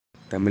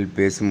தமிழ்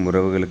பேசும்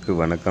உறவுகளுக்கு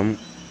வணக்கம்.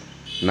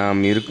 நாம்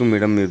இருக்கும்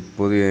இடம்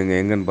இப்போது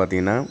எங்கன்னு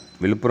பார்த்தீங்கன்னா,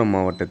 விழுப்புரம்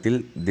மாவட்டத்தில்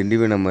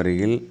திண்டிவனம்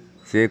அருகில்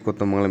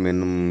சேகொத்தமங்கலம்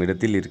என்னும்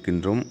இடத்தில்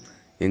இருக்கின்றோம்.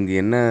 இங்கு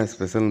என்ன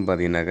ஸ்பெஷல்னு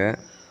பார்த்தீங்கன்னாக்கா,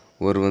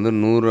 ஒரு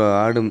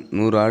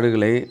 100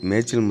 ஆடுகளை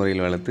மேய்ச்சல்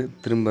முறையில் வளர்த்து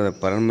திரும்ப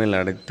பரண்மேல்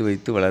அடைத்து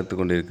வைத்து வளர்த்து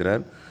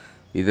கொண்டிருக்கிறார்.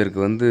 இதற்கு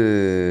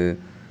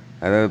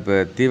அதாவது இப்போ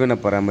தீவன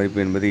பராமரிப்பு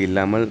என்பது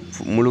இல்லாமல்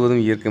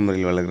முழுவதும் இயற்கை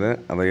முறையில்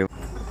வளர்க்கிறார் அவர்.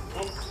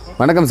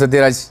 வணக்கம்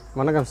சத்யராஜ்.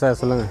 வணக்கம் சார்,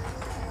 சொல்லுங்கள்.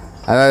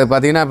 அதாவது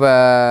பார்த்தீங்கன்னா, இப்போ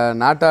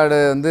நாட்டாடு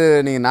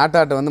நீங்கள்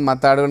நாட்டாட்டை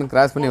மற்ற ஆடுகளும்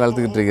கிராஸ் பண்ணி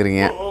வளர்த்துக்கிட்டு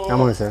இருக்கிறீங்க.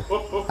 ஆமாங்க சார்.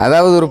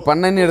 அதாவது ஒரு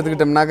பண்ணைன்னு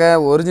எடுத்துக்கிட்டோம்னாக்கா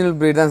ஒரிஜினல்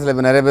ப்ரீட் தான் சில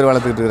பேர் நிறைய பேர்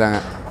வளர்த்துக்கிட்டு இருக்கிறாங்க.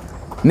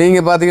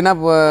 நீங்கள் பார்த்தீங்கன்னா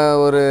இப்போ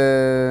ஒரு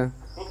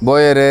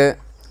போயரு,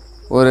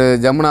 ஒரு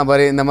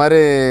ஜமுனாபாரி இந்த மாதிரி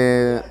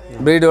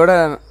ப்ரீடோட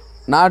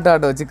நாட்டு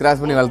ஆட்டை வச்சு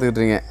கிராஸ் பண்ணி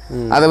வளர்த்துக்கிட்டுருங்க.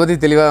 அதை பற்றி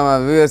தெளிவாக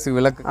வியூவர்ஸுக்கு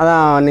விளக்கு.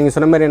 அதான் நீங்கள்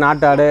சொன்ன மாதிரி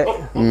நாட்டாடு,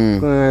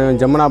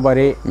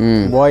 ஜமுனாபாரி,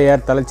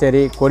 போயர்,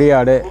 தலைச்சேரி,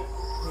 கொடியாடு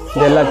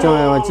இது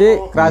எல்லாத்தையும் வச்சு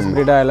கிராஸ்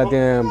ப்ரீடாக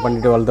எல்லாத்தையும்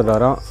பண்ணிட்டு வளர்த்துட்டு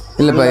வரோம்.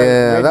 இல்லை இப்போ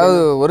அதாவது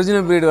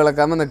ஒரிஜினல் ப்ரீடு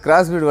வளர்க்காமல் இந்த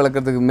கிராஸ் ப்ரீடு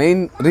வளர்க்குறதுக்கு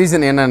மெயின்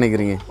ரீசன் என்ன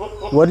நினைக்கிறீங்க?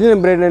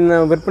 ஒரிஜினல் ப்ரீடு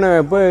விற்பனை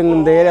இப்போ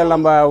இந்த ஏரியாவில்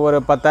நம்ம ஒரு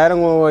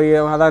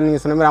 10,000, அதான்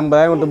நீங்கள் சொன்ன மாதிரி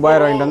 50,000 கொடுத்து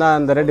போயர் வாங்கிட்டு வந்தால்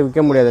அந்த ரேட்டு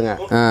விற்க முடியாதுங்க.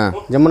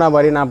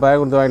 ஜமுனாபாரி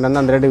 40,000 கொடுத்து வாங்கிட்டு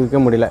வந்தால் அந்த ரேட்டு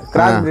விற்க முடியல.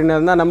 கிராஸ் ப்ரீடு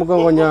இருந்தால்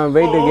நமக்கும் கொஞ்சம்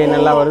வெயிட் கெயின்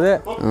நல்லா வருது.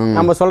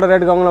 நம்ம சொல்கிற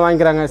ரேட்டுக்கு அவங்களும்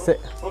வாங்கிக்கிறாங்க.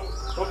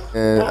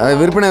 அது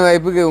விற்பனை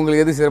வாய்ப்புக்கு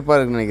உங்களுக்கு எது சிறப்பாக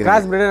இருக்குன்னு நினைக்கிறேன்?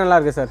 கிராஸ் ப்ரீடு நல்லா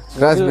இருக்குது சார்.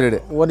 கிராஸ் ப்ரீடு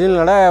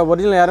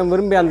ஒரிஜினல் யாரும்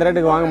விரும்பி அந்த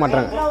ரேட்டுக்கு வாங்க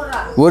மாட்டாங்க.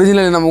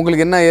 ஒரிஜினல்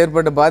உங்களுக்கு என்ன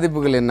ஏற்பட்ட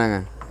பாதிப்புகள் என்னங்க?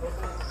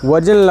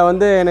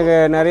 ஒரிஜினலில் எனக்கு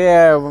நிறைய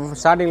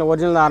ஸ்டார்டிங்கில்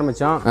ஒரிஜினல் தான்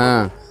ஆரம்பித்தோம்.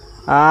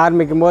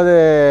 ஆரம்பிக்கும் போது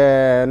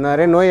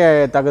நிறைய நோய்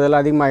தாக்குதல்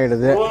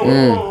அதிகமாகிடுது.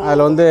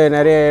 அதில்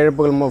நிறைய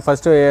இழப்புகள்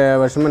ஃபஸ்ட்டு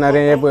வருஷமே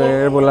நிறைய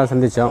இழப்புகள்லாம்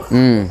சந்தித்தோம்.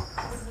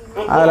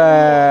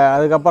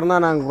 அதுக்கப்புறம்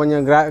தான் நாங்கள்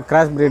கொஞ்சம்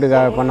கிராஸ் ப்ரீடு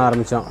பண்ண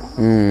ஆரம்பித்தோம்.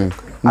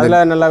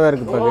 அதில் நல்லாவே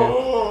இருக்குது. இப்போ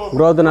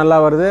க்ரோத்து நல்லா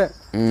வருது,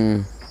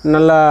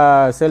 நல்லா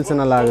சேல்ஸு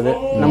நல்லா ஆகுது.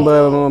 நம்ம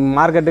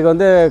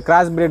மார்க்கெட்டுக்கு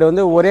கிராஸ்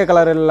ப்ரீடு ஒரே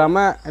கலர்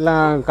இல்லாமல்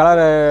எல்லாம்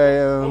கலர்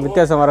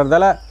வித்தியாசம்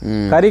வர்றதால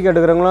கறிக்கு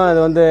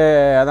எடுக்கிறவங்களும் இது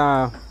அதான்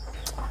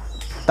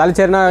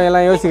தலைச்சேரினா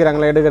எல்லாம்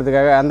யோசிக்கிறாங்களே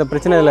எடுக்கிறதுக்காக. அந்த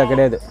பிரச்சனை இதில்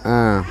கிடையாது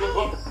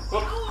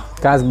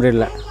கிராஸ்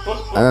ப்ரீடில்.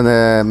 அதான் அந்த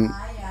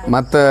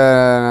மற்ற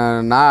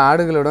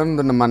ஆடுகளுடன்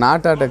நம்ம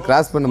நாட்டாட்டை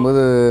கிராஸ்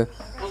பண்ணும்போது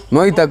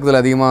நோய் தாக்குதல்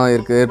அதிகமாக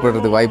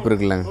ஏற்படுறதுக்கு வாய்ப்பு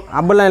இருக்குல்லங்க?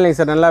 அப்படிலாம் இல்லைங்க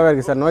சார், நல்லாவே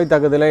இருக்குது சார். நோய்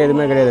தாக்குதல்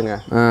எதுவுமே கிடையாதுங்க.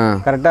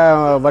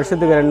 கரெக்டாக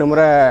வருஷத்துக்கு 2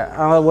 முறை,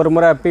 ஒரு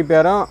முறை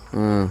பிபிஆரும்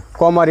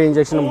கோமாரி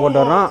இன்ஜெக்ஷனும் போட்டு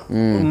வர்றோம்.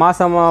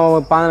 மாதம்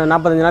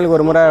 45 நாளைக்கு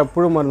ஒரு முறை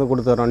புழு மருந்து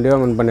கொடுத்துட்றோம்,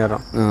 டிவார்மெண்ட்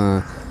பண்ணிடுறோம்.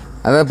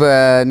 அதான் இப்போ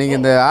நீங்கள்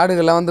இந்த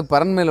ஆடுகள்லாம்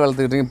பரண்மேல்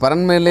வளர்த்துக்கிட்டீங்க.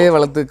 பரண்மேலே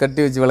வளர்த்து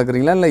கட்டி வச்சு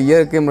வளர்க்குறீங்களா இல்லை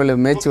இயற்கை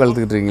முறையில் மேய்ச்சி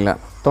வளர்த்துக்கிட்டுருக்கீங்களா?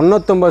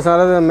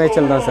 99%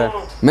 மேய்ச்சல் தான் சார்.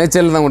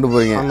 மேய்ச்சல் தான் கொண்டு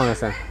போகிறீங்க? ஆமாங்க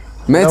சார்.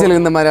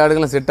 மேய்ச்சலுக்கு இந்த மாதிரி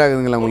ஆடுகள்லாம் செட்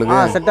ஆகுதுங்களா உங்களுக்கு?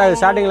 செட் ஆகுது.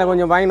 ஸ்டார்டிங்கில்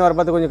கொஞ்சம் வாங்கின்னு வர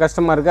பார்த்து கொஞ்சம்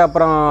கஷ்டமாக இருக்குது.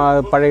 அப்புறம்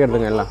அது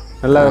பழகிடுதுங்க, எல்லாம்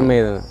நல்லா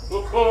மேயுதுங்க.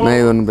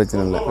 மேய் ஒன்றும்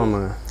பிரச்சனை இல்லை.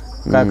 ஆமாங்க.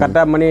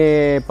 கரெக்டாக மணி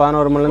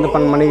 11 மணிலேருந்து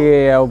 12 மணிக்கு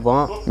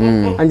அவுப்போம்.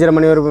 5:30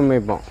 மணி வரைக்கும்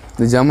மேய்ப்போம்.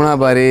 இந்த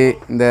ஜமுனாபாரி,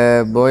 இந்த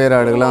போயர்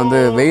ஆடுகள்லாம்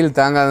வெயில்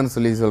தாங்காதுன்னு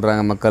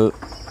சொல்கிறாங்க மக்கள்.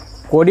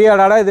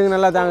 கொடியாடாடா இதுங்க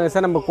நல்லா தாங்க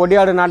சார். நம்ம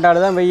கொடியாடு நாட்டாடு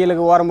தான்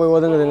வெயிலுக்கு ஓரம் போய்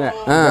ஒதுங்குதுங்க.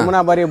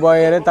 ஜமுனாபாரி,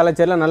 போயர்,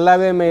 தலைச்சேரிலாம்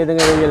நல்லாவே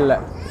மேயுதுங்க வெயிலில்.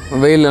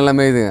 வெயில் நல்லா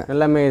மேயுதுங்க?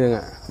 நல்லா மேயுதுங்க.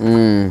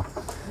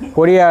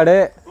 கொடியாடு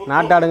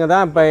நாட்டாடுங்க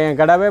தான். இப்போ என்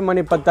கிடாவே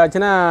மணி 10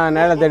 ஆச்சுன்னா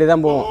நேரம் தேடி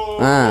தான் போவோம்.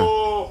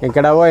 என்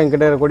கிடாவோ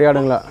என்கிட்ட இருக்கிற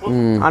கொடியாடுங்களா.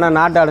 ஆனால்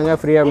நாட்டாடுங்க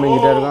ஃப்ரீயாக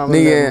மேய்ஞ்சிட்டே இருக்கோம்.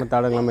 நீங்கள்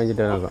ஆடுங்களாம்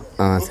மேய்ஞ்சிட்டே இருக்கோம்.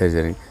 சரி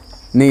சரிங்க.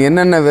 நீங்கள்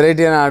என்னென்ன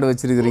வெரைட்டியான ஆடு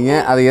வச்சுருக்கிறீங்க,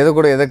 அதை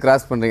எதை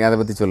கிராஸ் பண்ணுறீங்க, அதை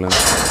பற்றி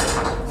சொல்லுங்கள்.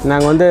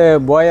 நாங்கள்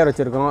போயர்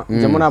வச்சுருக்கோம்,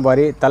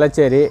 ஜமுனாபாரி,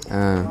 தலைச்சேரி,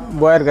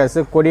 போயர் கிராஸ்,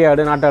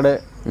 கொடியாடு, நாட்டாடு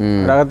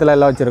ரகத்தில்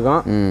எல்லாம்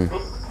வச்சுருக்கோம்.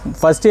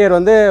 ஃபஸ்ட் இயர்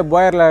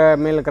போயரில்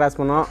மெயிலில் கிராஸ்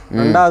பண்ணோம்.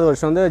 2வது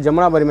வருஷம்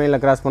ஜமுனாபாரி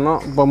மெயிலில் கிராஸ் பண்ணோம்.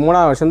 இப்போ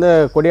 3வது வருஷம்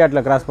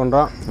கொடியாட்டில் கிராஸ்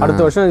பண்ணுறோம். அடுத்த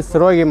வருஷம்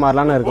சிரோகி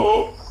மாறலான்னு இருக்கும்.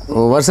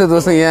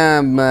 வருஷம்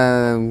ஏன்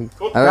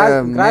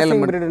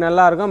கிராசிங் ப்ரீடு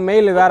நல்லா இருக்கும்.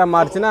 மெயில் வேறு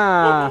மாறுச்சுன்னா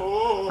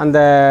அந்த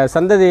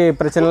சந்ததி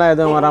பிரச்சனைலாம்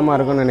எதுவும் வராமல்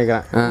இருக்கும்னு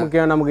நினைக்கிறேன்.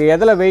 முக்கியம் நமக்கு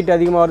எதில் வெயிட்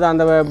அதிகமாக வருதோ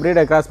அந்த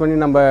ப்ரீடை கிராஸ் பண்ணி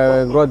நம்ம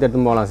க்ரோத்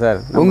எடுத்துன்னு போகலாம் சார்.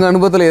 உங்கள்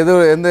அனுபவத்தில்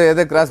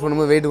எதை கிராஸ்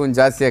பண்ணும்போது வெயிட் கொஞ்சம்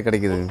ஜாஸ்தியாக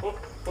கிடைக்குது?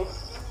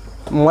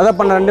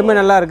 பண்ண 2மே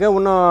நல்லா இருக்குது.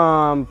 இன்னும்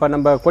இப்போ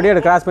நம்ம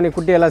கொடியாடு கிராஸ் பண்ணி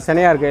குட்டி எல்லாம்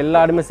சனையாக இருக்குது. எல்லா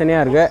ஆடுமே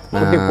சனையாக இருக்குது.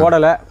 குட்டி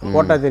போடலை,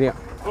 போட்டால் தெரியும்.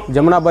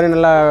 ஜமுனாபாரி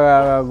நல்லா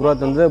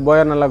க்ரோத்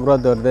போயர் நல்லா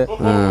க்ரோத் வருது.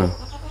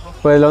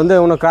 இப்போ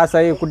இதில் இன்னும் கிராஸ்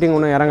ஆகி குட்டிங்க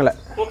இன்னும் இறங்கலை.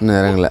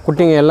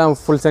 குட்டிங்க எல்லாம்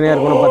ஃபுல் சனையாக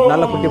இருக்கணும். 10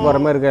 நாளில் குட்டி போகிற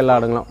மாதிரி இருக்குது எல்லா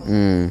ஆடுங்களும்.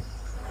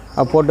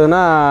 போட்டுன்னா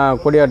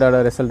கொடியாட்டோட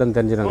ரிசல்ட்டுன்னு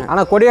தெரிஞ்சிடுங்க.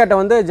 ஆனால்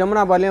கொடியாட்டை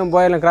ஜமுனாபாரிலையும்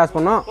போயர்லையும் கிராஸ்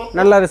பண்ணோம்,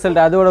 நல்ல ரிசல்ட்.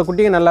 அதோட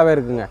குட்டிங்க நல்லாவே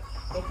இருக்குங்க.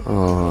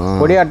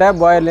 கொடியாட்டை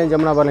போயர்லையும்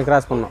ஜமுனாபாரிலையும்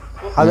கிராஸ் பண்ணோம்,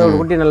 அதோட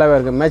குட்டி நல்லாவே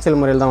இருக்குது. மேய்ச்சல்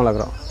முறையில் தான்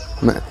வளர்க்குறோம்.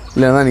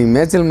 இல்லை தான் நீங்கள்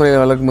மேய்ச்சல்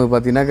முறையில் வளர்க்கும்போது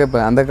பார்த்தீங்கன்னாக்கா, இப்போ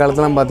அந்த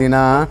காலத்துலாம்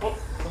பார்த்தீங்கன்னா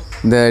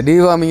இந்த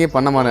டிவார்மிங்கே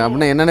பண்ண மாட்டேன்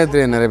அப்படின்னா என்னென்ன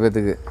தெரியும் நிறைய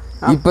பேத்துக்கு.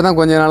 இப்போ தான்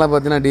கொஞ்ச நாளாக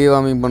பார்த்தீங்கன்னா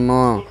டிவார்மிங்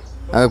பண்ணோம்,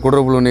 அதை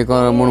குடற்புழு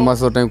நீக்கம் 3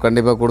 மாதம் ஒரு டைம்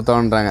கண்டிப்பாக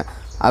கொடுத்தான்றாங்க.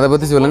 அதை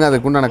பற்றி சொல்லுங்கள்.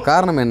 அதுக்கு உண்டான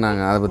காரணம்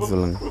என்னங்க, அதை பற்றி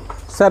சொல்லுங்கள்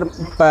சார்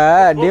இப்போ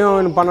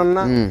டிஎம்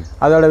பண்ணணும்னா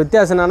அதோட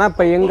வித்தியாசம் என்னன்னா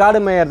இப்போ எங்கள் ஆடு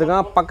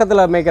மேயறதுக்கும்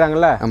பக்கத்தில்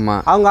மேய்க்கிறாங்கல்ல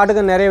அவங்க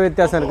ஆட்டுக்கும் நிறைய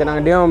வித்தியாசம் இருக்குது.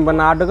 நாங்கள் டிஎம்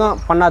பண்ண ஆட்டுக்கும்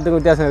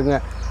பண்ணாத்துக்கும் வித்தியாசம்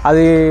இருக்குங்க.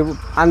 அது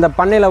அந்த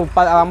பண்ணையில்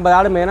 50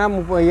 ஆடு மேய்னா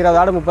 20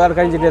 ஆடு 30 ஆடு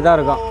கழிஞ்சிட்டே தான்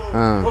இருக்கும்.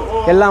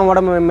 எல்லாம்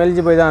உடம்பு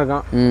மெலிஞ்சு போய் தான்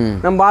இருக்கும்.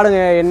 நம்ம ஆடுங்க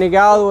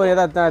என்னைக்காவது ஒரு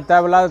ஏதாவது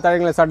தேவையில்லாத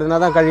தழைகளை சாப்பிட்டுனா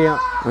தான்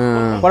கழியும்,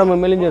 உடம்பு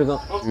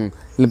மெலிஞ்சிருக்கும்.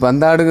 இப்போ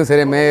அந்த ஆடுக்கும்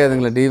சரியா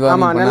மேயாதுங்களா? டிவா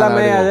ஆமாம், நல்லா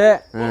மேயாது.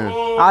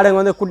 ஆடுங்க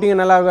வந்து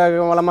குட்டிங்க நல்லா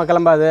வளமாக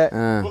கிளம்பாது,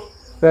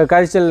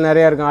 கழிச்சல்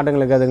நிறையா இருக்கும்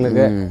ஆடுங்களுக்கு.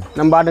 அதுங்களுக்கு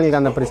நம்ம ஆடுங்களுக்கு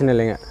அந்த பிரச்சனை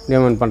இல்லைங்க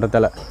டிவார்மிங்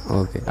பண்ணுறதால.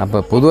 ஓகே, அப்போ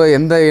பொதுவாக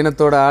எந்த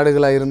இனத்தோட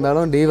ஆடுகளாக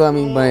இருந்தாலும்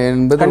டிவார்மிங்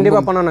என்பது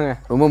கண்டிப்பாக பண்ணணுங்க,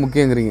 ரொம்ப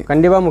முக்கியங்கிறீங்க.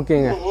 கண்டிப்பாக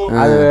முக்கியங்க.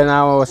 அது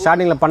நான்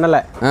ஸ்டார்டிங்கில்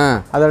பண்ணலை,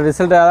 அதோட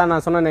ரிசல்ட் அதான்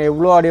நான் சொன்னேன்,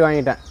 எவ்வளோ அடி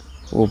வாங்கிட்டேன்.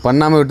 ஓ,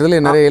 பண்ணாமல்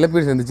விட்டதில் நிறைய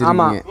இழப்பீடு சந்திச்சு.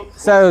 ஆமாம்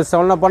சார்,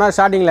 சொல்ல போனால்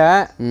ஸ்டார்டிங்கில்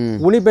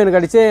உனிப்பெயின்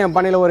கடிச்சு என்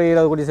பண்ணையில் ஒரு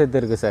 20 குட்டி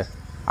சேர்த்து இருக்குது சார்.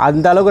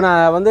 அந்த அளவுக்கு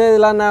நான் வந்து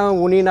இதெல்லாம் நான்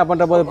உனி நான்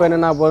பண்ணுற போது இப்போ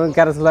என்ன போதும்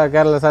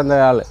கேரளா அந்த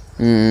ஆள்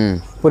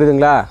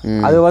புரியுதுங்களா?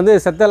 அது வந்து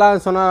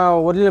செத்தெல்லாம்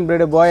சொன்னால் ஒரிஜினல்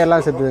பிரீடு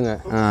போயெல்லாம் செத்துதுங்க.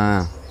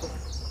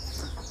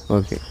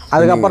 ஓகே,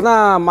 அதுக்கப்புறம்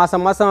தான்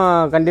மாதம் மாதம்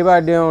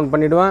கண்டிப்பாக டிஎம்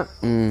பண்ணிவிடுவேன்.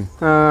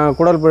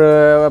 குடல்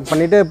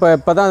பண்ணிவிட்டு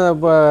இப்போ தான்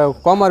இப்போ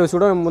கோமாரி ஊசி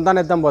கூட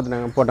முந்தானே தான்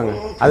போட்டேங்க.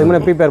 அதுக்கு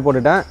முன்னே பிபிஆர்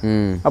போட்டுட்டேன்.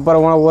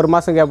 அப்புறம் 1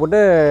 மாதம் கேப் போட்டு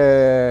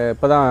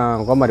இப்போ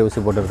தான் கோமாரி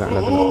ஊசி போட்டுருக்கேன்.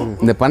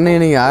 இந்த பண்ணையை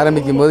நீங்கள்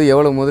ஆரம்பிக்கும் போது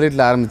எவ்வளோ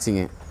முதலீட்டில்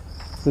ஆரம்பிச்சிங்க?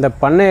 இந்த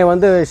பண்ணையை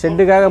வந்து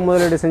ஷெட்டுக்காக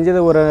முதலீடு செஞ்சது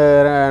ஒரு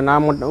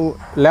நான் மட்டும்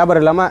லேபர்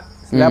இல்லாமல்,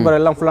 லேபர்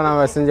எல்லாம் ஃபுல்லாக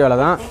நான் செஞ்ச வேலை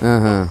தான்.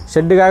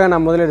 ஷெட்டுக்காக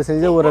நான் முதலீடு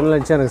செஞ்சு ஒரு 2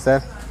 லட்சம் இருக்குது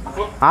சார்.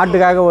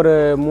 ஆட்டுக்காக ஒரு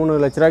 3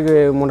 லட்ச ரூபாய்க்கு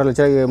 3.5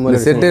 லட்ச ரூபாய்க்கு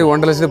முதலீடு. செட்டு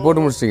 1.5 லட்சம்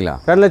போட்டு முடிச்சிட்டிங்களா?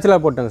 2 லட்ச ரூபா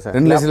போட்டேங்க சார்.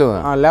 2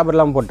 லட்சம்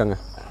லேபர்லாம் போட்டேங்க.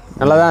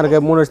 நல்லா தான்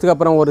இருக்குது. 3 வருஷத்துக்கு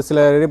அப்புறம் ஒரு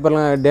சில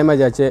ரீப்பர்லாம்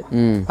டேமேஜ் ஆச்சு,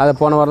 அதை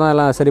போன வாரம் தான்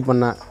எல்லாம் சரி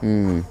பண்ணேன்.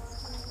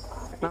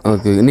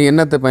 ஓகே, நீ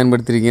என்னத்தை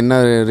பயன்படுத்துறீங்க?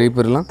 என்ன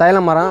ரீப்பர்லாம்?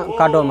 தைல மரம்,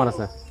 காட்டுவா மரம்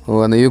சார். ஓ,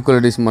 அந்த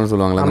யூக்கலிப்டஸ் மரம்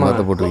சொல்லுவாங்களா, அந்த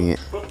மரத்தை போட்டுருக்கீங்க.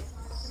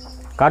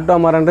 காட்டுவா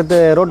மரன்றது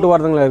ரோட்டு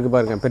வாரத்துங்களை இருக்குது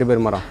பாருங்க, பெரிய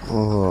பெரிய மரம்.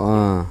 ஓஹோ,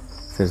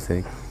 சரி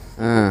சரி.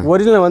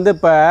 ஒரிஜினல் வந்து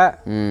இப்போ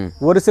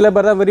ஒரு சில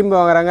பேர் தான் விரும்பி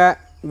வாங்குறாங்க.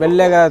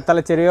 வெள்ளை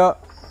தலைச்சேரியோ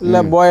இல்லை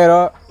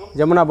போயரோ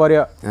ஜமுனா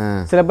பாரியோ.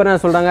 சில பேர்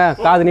என்ன சொல்கிறாங்க,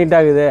 காது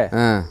நீட்டாகுது.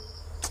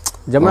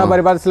 ஜமுனா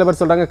பாரி பார்த்து சில பேர்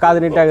சொல்கிறாங்க காது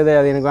நீட்டாகுது,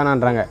 அது எனக்கு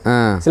வேணான்றாங்க.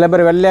 சில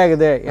பேர்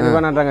வெள்ளையாகுது, எனக்கு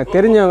வேணான்றாங்க.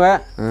 தெரிஞ்சவங்க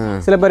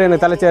சில பேர்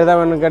எனக்கு தலைச்சேரி தான்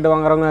வேணும்னு கேட்டு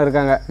வாங்குறவங்க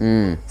இருக்காங்க.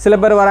 சில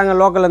பேர் வராங்க,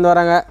 லோக்கல்லேருந்து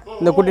வராங்க,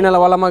 இந்த குட்டி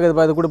நல்லா வளமாக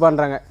இருக்குது இது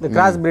கொடுப்பான்றாங்க. இது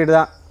கிராஸ் பிரீடு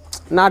தான்.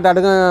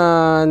 நாட்டாட்டுக்கும்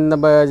இந்த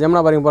ஜமுனா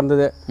பாரிங்க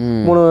பிறந்தது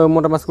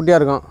 3.5 மாதம் குட்டியாக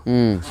இருக்கும்.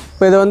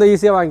 இப்போ இதை வந்து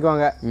ஈஸியாக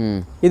வாங்கிக்குவாங்க.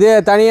 இதே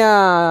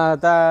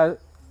தனியாக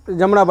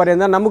ஜமுனா பாரி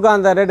இருந்தால் நமக்கும்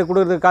அந்த ரேட்டு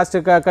கொடுக்குறது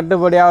காஸ்ட்டு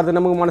கட்டுப்படி ஆகிறது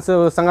நமக்கு மனசு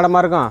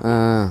சங்கடமாக இருக்கும்.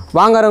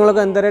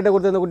 வாங்குறவங்களுக்கும் இந்த ரேட்டை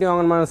கொடுத்து இந்த குட்டி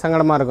வாங்கணும்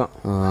சங்கடமாக இருக்கும்.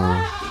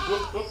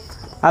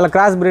 அதில்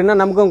கிராஸ் பிரீட்னா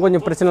நமக்கும்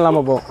கொஞ்சம் பிரச்சனை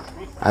இல்லாமல் போகும்.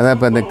 அதான்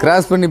இப்போ இந்த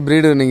கிராஸ் பண்ணி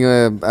பிரீடு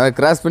நீங்கள் அதை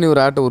கிராஸ் பண்ணி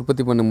ஒரு ஆட்டை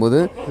உற்பத்தி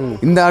பண்ணும்போது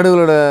இந்த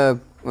ஆடுகளோட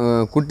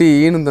குட்டி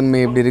ஈனும்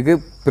தன்மை எப்படி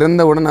இருக்குது,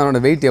 பிறந்த உடனே அதனோட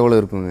வெயிட் எவ்வளோ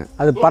இருக்குங்க?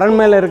 அது பறன்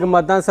மேலே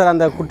இருக்கும்போது தான் சார்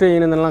அந்த குட்டி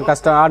ஈனுந்தெல்லாம்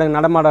கஷ்டம். ஆடுங்க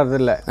நடமாடுறது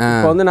இல்லை.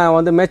 இப்போ வந்து நான்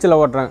வந்து மேய்ச்சல்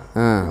ஓட்டுறேன்,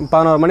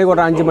 11 மணிக்கு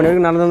ஓட்டுறேன், 5 மணி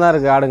வரைக்கும் நடந்து தான்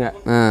இருக்குது ஆடுங்க.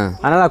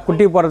 அதனால்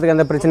குட்டி போடுறதுக்கு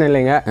எந்த பிரச்சனை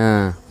இல்லைங்க.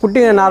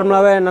 குட்டிங்க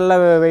நார்மலாகவே நல்ல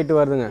வெயிட்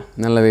வருதுங்க,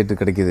 நல்ல வெயிட்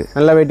கிடைக்குது,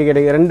 நல்ல வெயிட்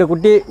கிடைக்குது. 2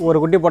 குட்டி ஒரு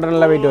குட்டி போட்டால்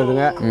நல்ல வெயிட்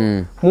வருதுங்க.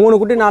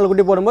 3 குட்டி 4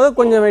 குட்டி போடும்போது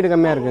கொஞ்சம் வெயிட்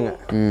கம்மியாக இருக்குங்க.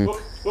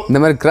 இந்த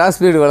மாதிரி கிராஸ்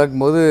பிரீடு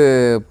வளர்க்கும்போது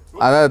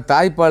அதாவது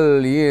தாய்ப்பால்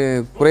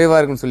குறைவாக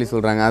இருக்குன்னு சொல்லி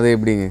சொல்கிறாங்க, அது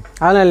எப்படிங்க?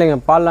 அதெல்லாம் இல்லைங்க,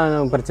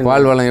 பால்லாம் பிரச்சனை.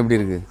 பால் வளம் எப்படி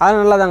இருக்குது? அது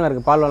நல்லா தாங்க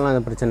இருக்குது, பால் வளம்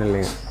அது பிரச்சனை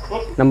இல்லைங்க.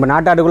 நம்ம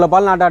நாட்டாட்டுக்குள்ளே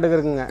பால் நாட்டாட்டுக்கு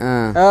இருக்குங்க.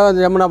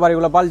 ஜமுனா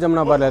பாரிக்குள்ளே பால்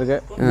ஜமுனா பாரில்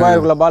இருக்குது,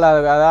 கோயருக்குள்ளே பால்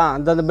அதான்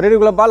அந்த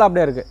பிரீடுக்குள்ளே பால்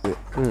அப்படியே இருக்குது.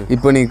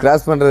 இப்போ நீங்கள்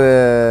கிராஸ் பண்ணுறது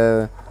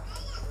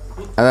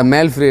அதான்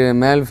மேல்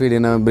ஃபீடு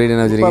என்ன பிரீடு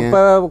என்ன வச்சுருக்கீங்க?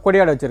 இப்போ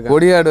கொடியாடு வச்சுருக்கேன்.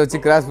 கொடியாடு வச்சு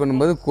கிராஸ்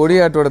பண்ணும்போது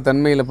கொடியாட்டோட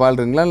தன்மையில் பால்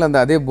இருக்குங்களா, இல்லை அந்த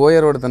அதே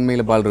போயரோட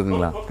தன்மையில் பால்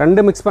இருக்குங்களா?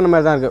 2 மிக்ஸ் பண்ண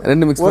மாதிரி தான் இருக்குது.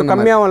 2 மிக்ஸ் பண்ண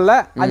கம்மியாகவும் இல்லை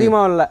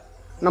அதிகமாகவும் இல்லை,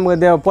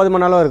 நமக்கு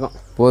போதுமான அளவு இருக்கும்.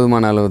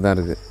 போதுமான அளவு தான்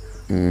இருக்குது.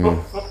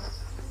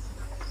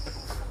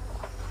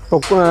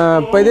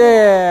 இப்போ இதே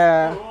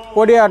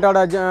கொடியாட்டோட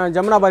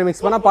ஜமுனா பாரி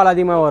மிக்ஸ் பண்ணால் பால்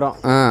அதிகமாக வரும்.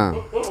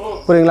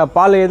 புரியுங்களா?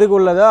 பால் எதுக்கு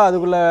உள்ளதோ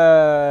அதுக்குள்ளே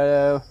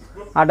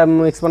ஆட்டை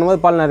மிக்ஸ் பண்ணும்போது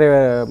பால் நிறைய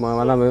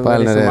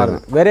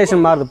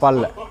வேரியேஷன் மாறுது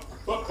பாலில்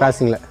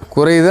கிராசிங்கில்.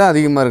 குறையுதா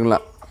அதிகமாக இருக்குங்களா?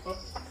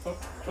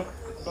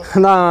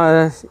 தான்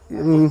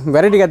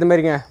வெரைட்டிக்கு ஏற்ற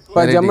மாதிரிங்க.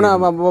 இப்போ ஜமுனா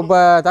இப்போ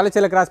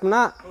தலைச்சேரியில் கிராஸ்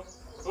பண்ணால்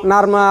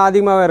நார்மலாக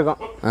அதிகமாகவே இருக்கும்.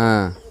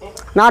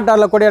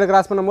 நாட்டாடில் கொடியாடு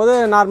கிராஸ் பண்ணும்போது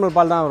நார்மல்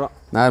பால் தான் வரும்.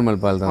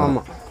 நார்மல் பால் தான்.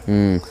 ஆமாம்.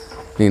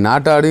 நீங்கள்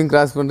நாட்டு ஆடையும்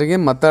கிராஸ் பண்ணுறீங்க,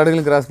 மற்ற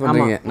ஆடுகளும் கிராஸ்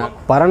பண்ணுறீங்க.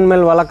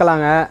 பரன்மேல்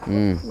வளர்க்கலாங்க.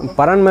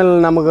 பரன்மேல்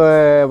நமக்கு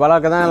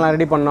வளர்க்க தான் எல்லாம்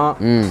ரெடி பண்ணோம்,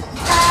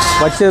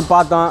 வச்சு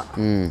பார்த்தோம்.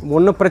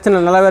 ஒன்றும்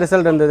பிரச்சனை நல்லாவே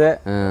ரிசல்ட் இருந்தது.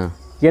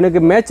 எனக்கு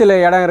மேய்ச்சல்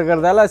இடம்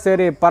இருக்கிறதால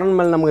சரி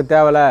பரன்மேல் நமக்கு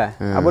தேவையில்ல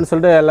அப்படின்னு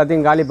சொல்லிட்டு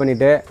எல்லாத்தையும் காலி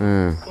பண்ணிவிட்டு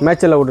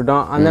மேய்ச்சலில்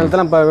விட்டுட்டோம். அந்த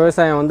நேரத்தில் இப்போ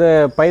விவசாயம் வந்து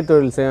பயிர்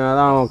தொழில் செய்யும்.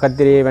 அதான்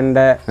கத்திரி,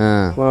 வெண்டை,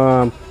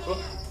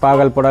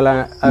 பாகல், புடலை,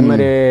 அது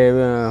மாதிரி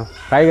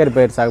காய்கறி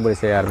பயிர் சாகுபடி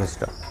செய்ய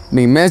ஆரம்பிச்சிட்டோம்.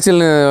 நீங்கள்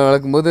மேய்ச்சல்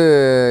வளர்க்கும்போது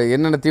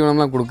என்னென்ன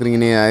தீவனம்லாம் கொடுக்குறீங்க?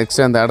 நீ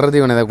எக்ஸ்ட்ரா அந்த அடர்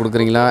தீவனம் ஏதாவது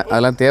கொடுக்குறீங்களா?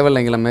 அதெல்லாம்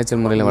தேவையில்லைங்களா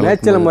மேய்ச்சல் முறையில்?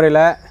 மேய்ச்சல்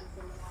முறையில்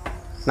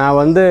நான்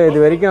வந்து இது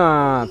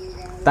வரைக்கும்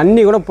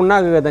தண்ணி கூட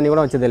புண்ணாக்கு தண்ணி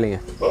கூட வச்சது இல்லைங்க.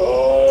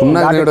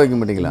 புண்ணாக்கு தண்ணி கூட வைக்க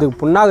மாட்டீங்களா? இதுக்கு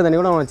புண்ணாக்கு தண்ணி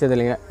கூட வச்சது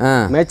இல்லைங்க.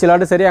 மேய்ச்சல்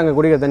ஆடு சரி, அங்கே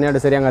குடிக்கிற தண்ணி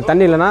ஆடு சரி. அங்கே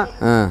தண்ணி இல்லைன்னா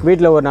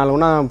வீட்டில் ஒரு 4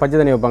 குணா பச்சை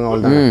தண்ணி வைப்பாங்க,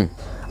 அவ்வளோதான்.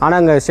 ஆனால்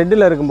அங்கே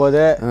ஷெட்டில்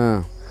இருக்கும்போது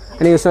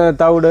நீங்கள்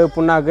தவிடு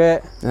புண்ணாக்கு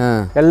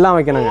எல்லாம்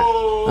வைக்கணுங்க.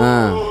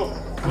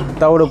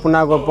 தவிடு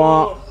புண்ணாக்கு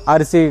வைப்போம்,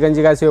 அரிசி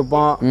கஞ்சி காய்ச்சி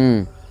வைப்போம்.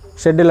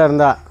 ஷெட்டில்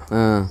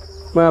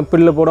இருந்தால்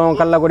புல்லு போடுவோம்,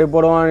 கடலக்கொடி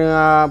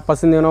போடுவோம்,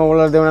 பசுந்தீவனம்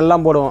உலர் தீவனம்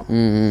எல்லாம் போடுவோம்.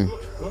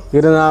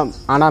 இருந்தால்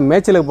ஆனால்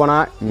மேய்ச்சலுக்கு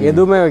போனால்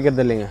எதுவுமே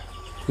வைக்கிறது இல்லைங்க.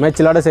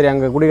 மேய்ச்சலோட சரி,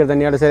 அங்கே குடிக்கிற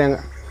தண்ணியோட சரி.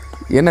 அங்கே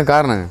என்ன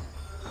காரணங்க?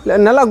 இல்லை,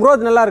 நல்லா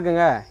க்ரோத் நல்லா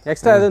இருக்குங்க.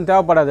 எக்ஸ்ட்ரா எதுவும்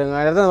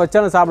தேவைப்படாதுங்க. இடத்துல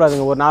வச்சாலும்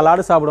சாப்பிடாதுங்க. ஒரு 4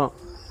 ஆடு சாப்பிடும்,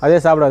 அதே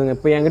சாப்பிடாதுங்க.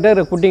 இப்போ என்கிட்ட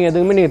இருக்கிற குட்டிங்க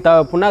எதுவுமே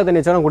நீங்கள் புண்ணாக்கு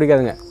தண்ணி வச்சாலும்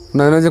குடிக்காதுங்க.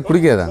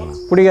 குடிக்காதாங்க?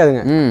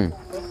 பிடிக்காதுங்க.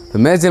 இப்போ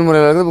மேய்ச்சல்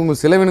முறையில் வந்து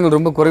உங்களுக்கு செலவினங்கள்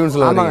ரொம்ப குறைவுன்னு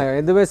சொல்லுவாங்க. ஆமாங்க,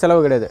 எதுவுமே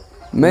செலவு கிடையாது.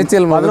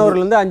 மேய்ச்சல்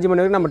 11லேருந்து 5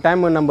 மணி வரைக்கும் நம்ம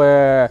டைம், நம்ம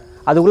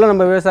அதுக்குள்ளே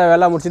நம்ம விவசாய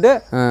வேலை முடிச்சுட்டு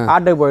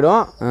ஆட்டுக்கு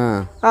போயிடுவோம்.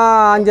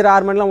 5,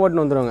 6 மணிலாம்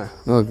ஓட்டின்னு வந்துடுவோங்க.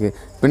 ஓகே.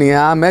 இப்போ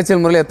நீங்கள்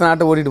மேய்ச்சல் முறையில் எத்தனை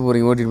ஆட்டை ஓட்டிட்டு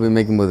போய்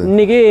மேய்க்கும்போது?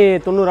 இன்றைக்கி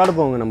 90 ஆடு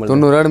போங்க. நம்ம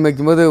 90 ஆடு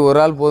மேய்க்கும்போது ஒரு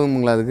ஆள்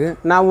போதுங்களா? அதுக்கு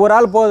நான் ஒரு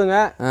ஆள் போதுங்க.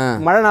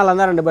 மழை நாளாக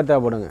இருந்தால் 2 பேர்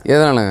தேவைப்படுங்க.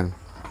 எதனாலங்க?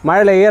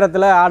 மழையில்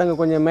ஈரத்தில் ஆடுங்க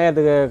கொஞ்சம்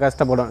மேயத்துக்கு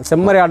கஷ்டப்படும்.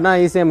 செம்மறி ஆடுனா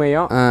ஈஸியாக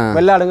மேயும்.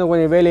 வெள்ளை ஆடுங்க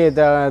கொஞ்சம் வேலையை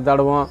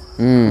தடுவோம்,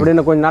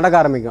 அப்படின்னு கொஞ்சம் நடக்க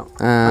ஆரம்பிக்கும்.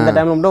 அந்த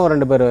டைமில் மட்டும் ஒரு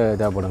 2 பேர்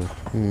தேவைப்படுங்க.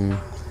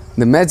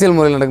 இந்த மேய்ச்சல்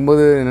முறையில்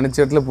நடக்கும்போது நினச்ச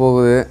இடத்துல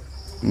போகுது,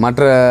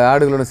 மற்ற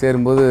ஆடுகளோட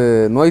சேரும்போது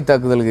நோய்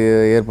தாக்குதலுக்கு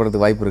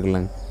ஏற்படுறதுக்கு வாய்ப்பு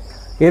இருக்குல்லங்க?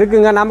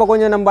 இருக்குங்க. நம்ம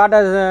கொஞ்சம் நம்ம ஆட்டை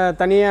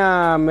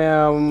தனியாக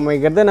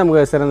மேய்க்கிறது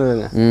நமக்கு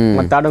சிறந்ததுங்க.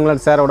 மற்ற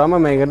ஆடுங்களோட சேர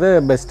விடாமல் மேய்க்கிறது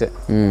பெஸ்ட்டு.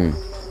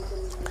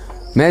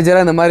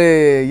 மேஜராக இந்த மாதிரி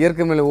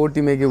இயற்கை மேலே ஓட்டி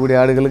மேய்க்கக்கூடிய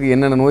ஆடுகளுக்கு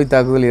என்னென்ன நோய்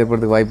தாக்குதல்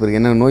ஏற்படுறதுக்கு வாய்ப்பு இருக்குது?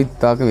 என்னென்ன நோய்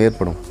தாக்கம்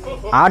ஏற்படும்?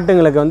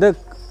 ஆட்டுங்களுக்கு வந்து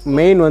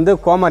மெயின் வந்து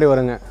கோமாரி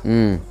வருங்க.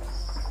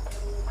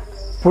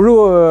 புழு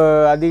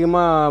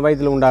அதிகமாக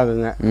வயிற்றில்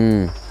உண்டாகுங்க.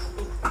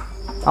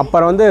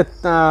 அப்புறம் வந்து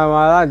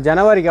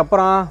ஜனவரிக்கு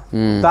அப்புறம்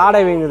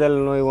தாடை வீங்குதல்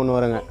நோய் ஒன்று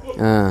வருங்க.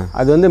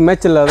 அது வந்து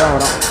மேய்ச்சலில் தான்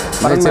வரும்.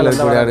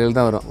 ஆடுகள்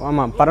தான் வரும்.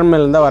 ஆமாம்,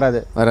 பரண்மையில தான்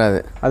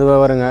வராது. அது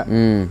வருங்க.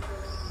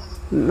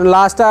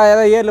 லாஸ்ட்டாக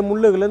ஏதாவது ஏரில்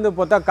முள்ளுகள்லேருந்து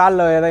பார்த்தா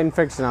காலில் ஏதாவது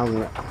இன்ஃபெக்ஷன்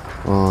ஆகுங்க.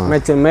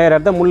 மேய்ற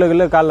இடத்த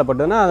முள்ளுகள் காலில்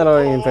பட்டுதுன்னா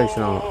அதில்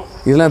இன்ஃபெக்ஷன் ஆகும்.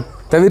 இதெல்லாம்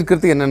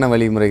தவிர்க்கிறதுக்கு என்னென்ன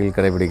வழிமுறைகள்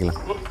கடைபிடிக்கலாம்?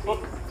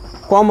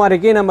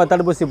 கோமாரிக்கு நம்ம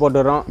தடுப்பூசி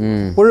போட்டுடுறோம்.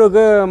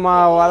 புழுக்கு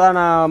அதான்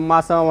நான்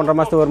மாதம் 1.5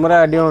 மாதத்துக்கு ஒரு முறை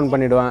டியூன்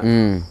பண்ணிவிடுவேன்.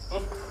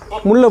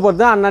 முள்ளை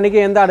பொறுத்து தான் அன்னன்னைக்கு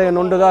எந்த ஆடு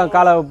நொண்டுதோ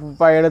காலை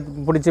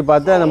எடுத்து பிடிச்சி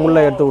பார்த்து அந்த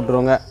முள்ளை எடுத்து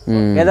விட்டுருவோங்க.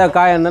 ஏதாவது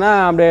காயம் இருந்ததுன்னா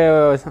அப்படியே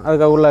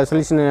அதுக்கு உள்ள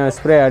சொல்யூஷன்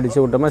ஸ்ப்ரே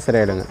அடித்து விட்டோமா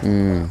சரியாயிடுங்க.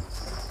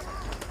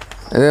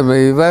 அதே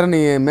இவ்வாறு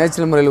நீங்கள்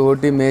மேய்ச்சல் முறையில்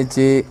ஓட்டி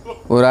மேய்ச்சி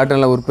ஒரு ஆட்டை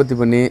நல்லா உற்பத்தி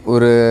பண்ணி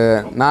ஒரு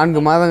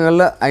 4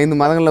 மாதங்களில் 5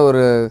 மாதங்களில்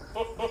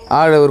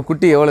ஒரு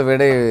குட்டி எவ்வளோ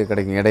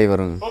எடை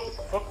வருங்க?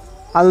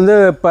 அது வந்து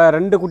இப்போ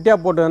 2 குட்டியாக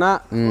போட்டதுன்னா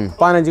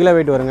 15 கிலோ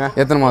வெயிட் வருங்க.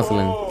 எத்தனை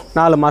மாதத்துலங்க?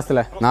 4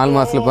 மாதத்தில். 4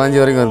 மாதத்தில்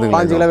 15 வரைக்கும் வருதுங்க.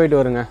 15 கிலோ வெயிட்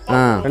வருங்க.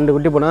 2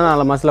 குட்டி போட்டோம்னா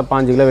 4 மாதத்தில்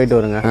 15 கிலோ வெயிட்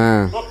வருங்க.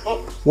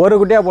 ஒரு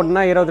குட்டியாக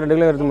போட்டோம்னா 22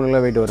 கிலோ 23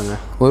 கிலோ வெயிட் வருங்க.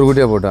 ஒரு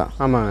குட்டியாக போட்டா?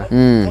 ஆமாங்க.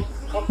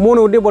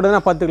 3 குட்டி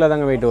போட்டதுன்னா 10 கிலோ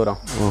தாங்க வெயிட் வரும்.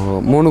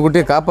 3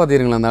 குட்டியை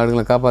காப்பாற்றிடுங்களா? அந்த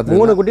ஆடுகளை காப்பாற்று?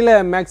 3 குட்டியில்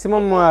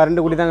மேக்ஸிமம்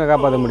 2 குட்டி தாங்க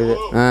காப்பாற்ற முடியுது.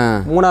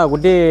 3ஆவது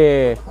குட்டி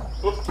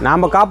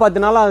நாம்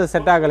காப்பாற்றினாலும் அது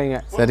செட் ஆகலைங்க.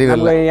 சரி,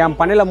 என்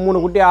பண்ணையில் 3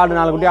 குட்டி ஆடு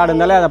 4 குட்டி ஆடு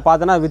இருந்தாலே அதை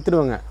பார்த்தோன்னா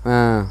விற்றுடுவேங்க.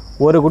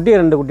 1 குட்டி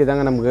 2 குட்டி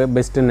தாங்க நமக்கு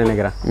பெஸ்ட்டுன்னு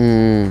நினைக்கிறேன்.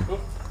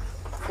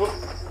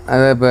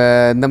 அதை இப்போ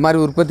இந்த மாதிரி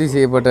உற்பத்தி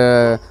செய்யப்பட்ட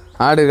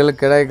ஆடுகள்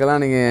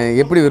கிடாய்க்கெல்லாம் நீங்கள்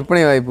எப்படி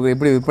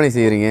விற்பனை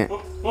செய்கிறீங்க?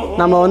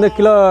 நம்ம வந்து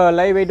கிலோ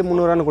லைவ் வெயிட்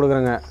 300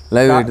 கொடுக்குறோங்க.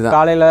 லைவ் வெயிட் தான்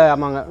காலையில்.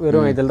 ஆமாங்க,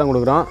 வெறும் வயிற்றில் தான்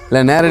கொடுக்குறோம்.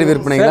 இல்லை நேரடி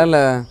விற்பனைங்களா?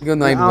 இல்லை இங்கே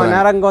வந்து வாங்கிட்டு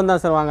நேரம் இங்கே வந்து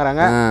தான் சார்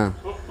வாங்குறாங்க.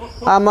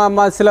 ஆமாம்,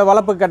 சில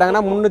வளர்ப்பு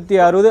கேட்டாங்கன்னா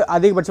 360,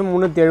 அதிகபட்சம்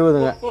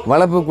 370ங்க.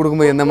 வளர்ப்பு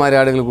கொடுக்கும்போது எந்த மாதிரி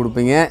ஆடுகள்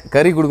கொடுப்பீங்க?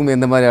 கறி கொடுக்கும்போது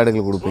எந்த மாதிரி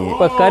ஆடுகள் கொடுப்பீங்க?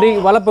 இப்போ கறி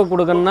வளர்ப்பு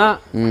கொடுக்கணும்னா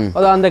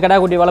அந்த கிடா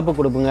குட்டி வளர்ப்பு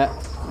கொடுப்புங்க.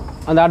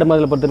 அந்த ஆடு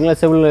மதில் பொறுத்துருங்களா,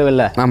 செவில்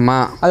வெள்ளை.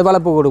 ஆமாம், அது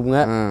வளர்ப்பு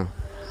கொடுப்புங்க.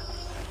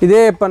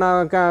 இதே இப்போ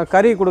நான்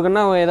கறி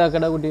கொடுக்கணுன்னா ஏதாவது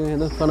கிடா குட்டி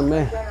எதுவும்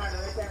பண்ணுமே,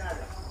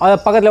 அது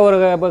பக்கத்தில் ஒரு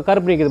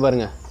கருப்பு நிற்கிது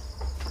பாருங்க.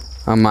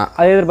 ஆமாம்,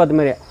 அது எதிர்பார்த்த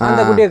மாதிரி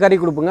அந்த குட்டியை கறி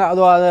கொடுப்புங்க.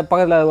 அதுவும் அது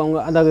பக்கத்தில்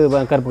அவங்க அந்த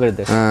கருப்பு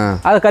கழுத்து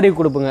அதை கறி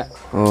கொடுப்புங்க.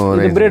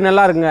 இது பிரீட்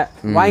நல்லா இருக்குங்க.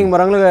 வாங்கி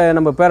போகிறவங்களுக்கு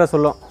நம்ம பேரை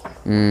சொல்லும்.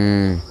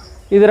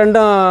 இது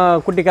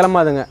 2ம் குட்டி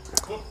கிளம்பாதுங்க.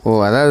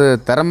 அதாவது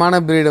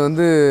தரமான பிரீடை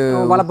வந்து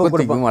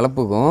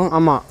வளர்ப்புக்கும்.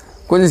 ஆமாம்,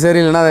 கொஞ்சம்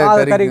சரியில்லைன்னா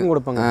கறிக்கும்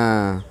கொடுப்பாங்க.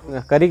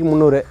 கறிக்கு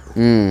 300,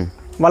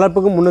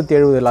 வளர்ப்புக்கு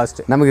 370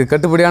 லாஸ்ட்டு. நமக்கு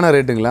கட்டுப்படியான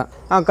ரேட்டுங்களா?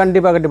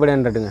 கண்டிப்பாக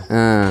கட்டுப்படியான ரேட்டுங்க.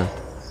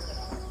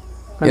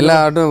 எல்லா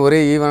ஆட்டும் ஒரே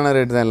ஈவனான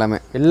ரேட்டு தான்.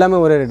 எல்லாமே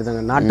ஒரே ரேட்டு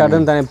தாங்க.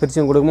 நாட்டாடும் தனி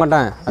பிரிச்சும் கொடுக்க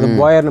மாட்டேன், அது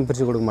போயர்னு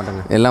பிரித்து கொடுக்க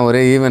மாட்டாங்க. எல்லாம்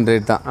ஒரே ஈவன்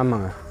ரேட் தான்.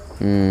 ஆமாங்க.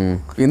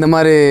 இந்த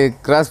மாதிரி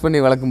கிராஸ்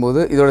பண்ணி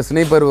வளர்க்கும்போது இதோட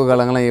சினை பருவ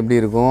காலங்கள்லாம்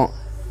எப்படி இருக்கும்?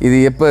 இது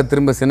எப்போ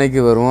திரும்ப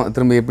சினைக்கு வரும்?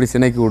 திரும்ப எப்படி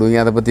சினைக்கு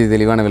விடுவீங்க? அதை பற்றி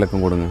தெளிவான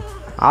விளக்கம் கொடுங்க.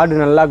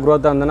 ஆடு நல்லா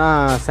க்ரோத்தாக இருந்ததுன்னா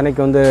சினைக்கு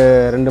வந்து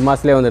 2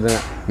 மாதத்துலேயே வந்துடுங்க.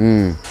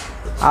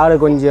 ஆடு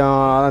கொஞ்சம்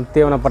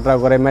தீவன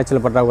பற்றாக்குறை,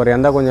 மேய்ச்சல் பற்றாக்குறை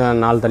இருந்தால் கொஞ்சம்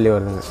நாள் தள்ளி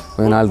வருதுங்க.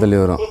 கொஞ்சம் நாள் தள்ளி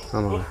வரும்.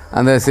 ஆமாங்க.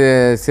 அந்த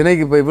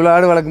சினைக்கு இப்போ இவ்வளோ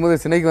ஆடு வளர்க்கும்போது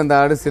சினைக்கு வந்த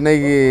ஆடு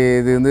சினைக்கு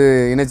இது வந்து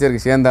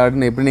இனச்சேர்க்கை சேர்ந்த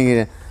ஆடுன்னு எப்படி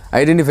நீங்கள்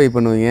ஐடென்டிஃபை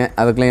பண்ணுவீங்க?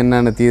 அதுக்கெல்லாம்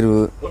என்னென்ன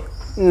தீர்வு?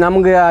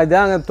 நமக்கு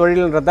அதுதாங்க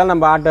தொழில்ன்றதால்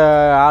நம்ம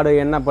ஆடு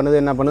என்ன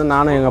பண்ணுது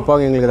நானும் எங்கள்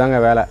அப்பாவுக்கு எங்களுக்கு தாங்க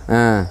வேலை.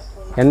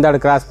 எந்த ஆடு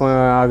கிராஸ்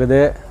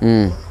ஆகுது,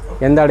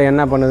 எந்த ஆடு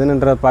என்ன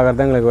பண்ணுதுன்றத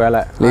பார்க்குறது எங்களுக்கு வேலை.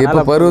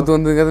 இப்போ பருவத்து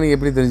வந்துங்கிறது நீங்கள்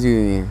எப்படி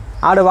தெரிஞ்சுக்குவீங்க?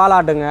 ஆடு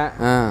வாலாட்டுங்க,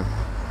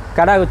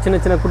 கடை சின்ன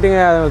சின்ன குட்டிங்க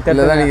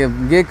தெரியல. நீங்கள்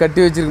இங்கே கட்டி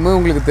வச்சிருக்கும்போது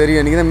உங்களுக்கு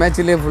தெரியும். நீங்கள் தான்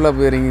மேட்சிலே ஃபுல்லாக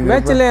போயிடுறீங்க.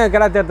 மேட்சிலையும்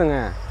கடை தேர்த்துங்க.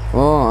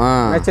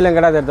 மேட்சிலையும்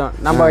கடை தேர்த்தோம்.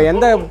 நம்ம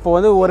எந்த இப்போ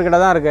வந்து ஒரு கடை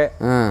தான்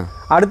இருக்குது,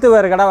 அடுத்து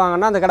வேறு கடை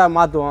வாங்கினா அந்த கடை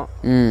மாற்றுவோம்.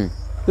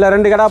 இல்லை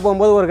 2 கடை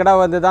போகும்போது ஒரு கடை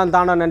வந்து தான்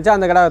தாண்டோன்னு நினச்சா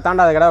அந்த கடை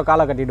தாண்டாத கடை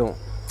காலை கட்டிவிடுவோம்.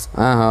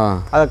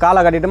 அதை காலை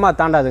கட்டிட்டோமா அது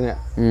தாண்டாதுங்க.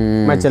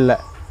 மேட்சில்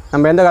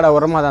நம்ம எந்த கடை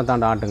உரமாக தான்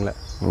தாண்டோம் ஆட்டுங்களை.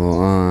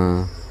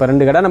 இப்போ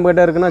 2 கடை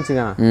நம்மகிட்ட இருக்குன்னு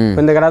வச்சுக்கோங்க.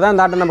 இப்போ இந்த கடை தான்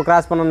இந்த ஆட்டை நம்ம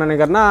கிராஸ் பண்ணணும்னு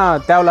நினைக்கிறேன்னா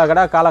தேவையில்ல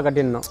கடை காலை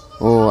கட்டிடணும்.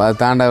 அது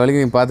தாண்டா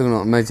வரைக்கும் நீங்கள்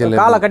பார்த்துக்கணும். மேட்சில்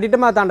காலை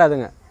கட்டிட்டுமா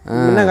தாண்டாதுங்க.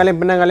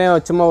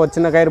 பின்னங்களையும் சும்மா ஒரு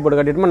சின்ன கயிறு போட்டு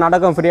கட்டிட்டுமா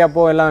நடக்கும், ஃப்ரீயாக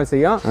போ எல்லாம்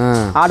செய்யும்.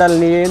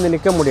 ஆடால் நீ எழுந்து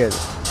நிற்க முடியாது.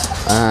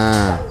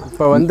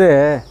 இப்போ வந்து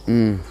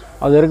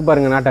அது இருக்கு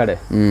பாருங்க நாட்டாடு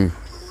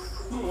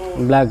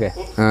பிளாக்கு.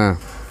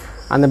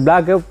 அந்த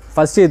பிளாக்கு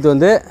ஃபஸ்ட்டு இது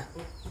வந்து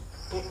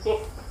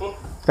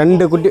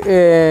 2 குட்டி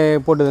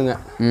போட்டுதுங்க.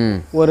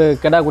 ஒரு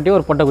கெடா குட்டி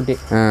ஒரு பொட்டை குட்டி.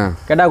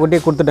 கெடா குட்டி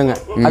கொடுத்துட்டுங்க.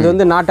 அது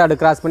வந்து நாட்டாடு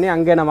கிராஸ் பண்ணி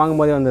அங்கே நான்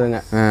வாங்கும் போதே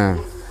வந்ததுங்க.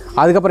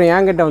 அதுக்கப்புறம்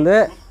என்கிட்ட வந்து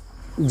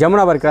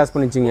ஜமுனாபாரி கிராஸ்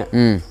பண்ணிச்சிங்க.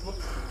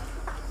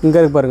 இங்கே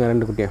இருக்கு பாருங்க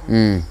 2 குட்டியும்.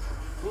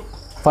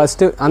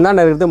 ஃபஸ்ட்டு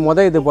அந்தாண்ட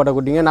இருக்கிறது இது போட்ட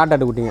குட்டிங்க,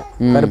 நாட்டாடு குட்டிங்க,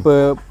 கருப்பு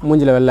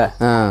மூஞ்சில் வெள்ளை.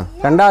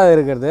 2வது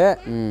இருக்கிறது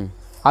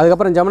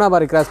அதுக்கப்புறம்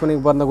ஜமுனாபாரி கிராஸ் பண்ணி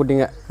பிறந்த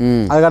குட்டிங்க.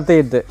 அதுக்கடுத்து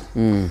இது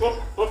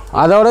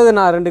அதோட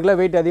நான் 2 கிலோ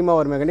வெயிட் அதிகமாக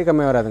வருமே கண்டி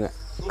கம்மியாக வராதுங்க.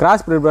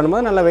 கிராஸ் ப்ரீட்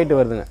பண்ணும்போது நல்லா வெயிட்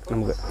வருதுங்க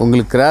நமக்கு.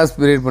 உங்களுக்கு கிராஸ்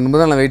ப்ரீட்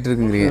பண்ணும்போது நல்லா வெயிட்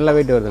இருக்குங்கிறீங்க. நல்லா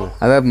வெயிட் வருதுங்க.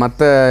 அதாவது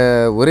மற்ற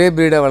ஒரே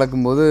ப்ரீடாக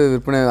வளர்க்கும் போது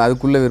விற்பனை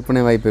அதுக்குள்ளே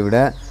விற்பனை வாய்ப்பை விட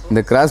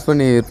இந்த கிராஸ்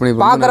பண்ணி விற்பனை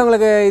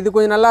பார்க்குறவங்களுக்கு இது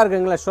கொஞ்சம் நல்லா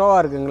இருக்குங்களா,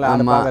 ஷோவாக இருக்குங்களா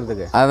அதை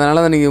பார்க்குறதுக்கு.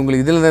 அதனால தான் நீங்கள்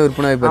உங்களுக்கு இதில் தான்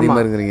விற்பனை வாய்ப்பு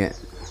அதிகமாக இருக்கிறீங்க.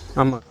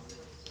 ஆமாம்.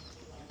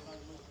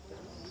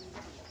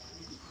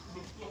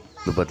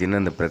 இது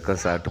பார்த்திங்கன்னா இந்த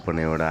பிரகாஷ்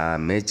ஆட்டுப்பண்ணையோட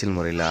மேய்ச்சல்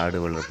முறையில் ஆடு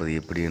வளர்ப்பது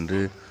எப்படி என்று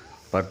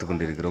பார்த்து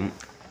கொண்டிருக்கிறோம்.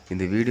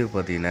 இந்த வீடியோ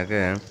பார்த்தீங்கன்னாக்க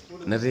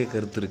நிறைய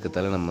கருத்து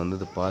இருக்கிறதால நம்ம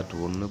வந்து பார்ட்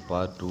 1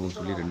 பார்ட் 2ன்னு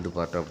சொல்லி 2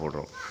 பார்ட்டாக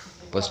போடுறோம்.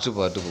 ஃபஸ்ட்டு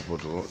பார்ட்டு இப்போ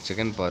போட்டுருவோம்,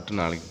 செகண்ட் பார்ட்டு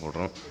நாளைக்கு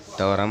போடுறோம்.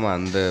 தவறாமல்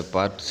அந்த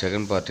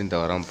செகண்ட் பார்ட்டையும்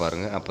தவறாமல்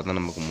பாருங்கள். அப்போ தான்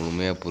நமக்கு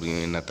முழுமையாக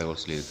புரியும் என்ன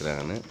தகவல்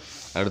சொல்லியிருக்கிறாங்கன்னு.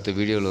 அடுத்த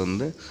வீடியோவில்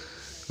வந்து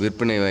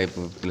விற்பனை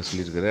வாய்ப்பு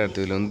சொல்லியிருக்கிறேன். அடுத்த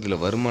வீடியோவில் வந்து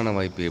இதில் வருமான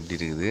வாய்ப்பு எப்படி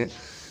இருக்குது,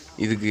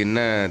 இதுக்கு என்ன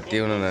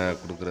தீவனம்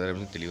கொடுக்குறது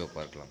அப்படின்னு தெளிவாக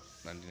பார்க்கலாம்.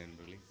 நன்றி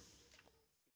நண்பர்களே.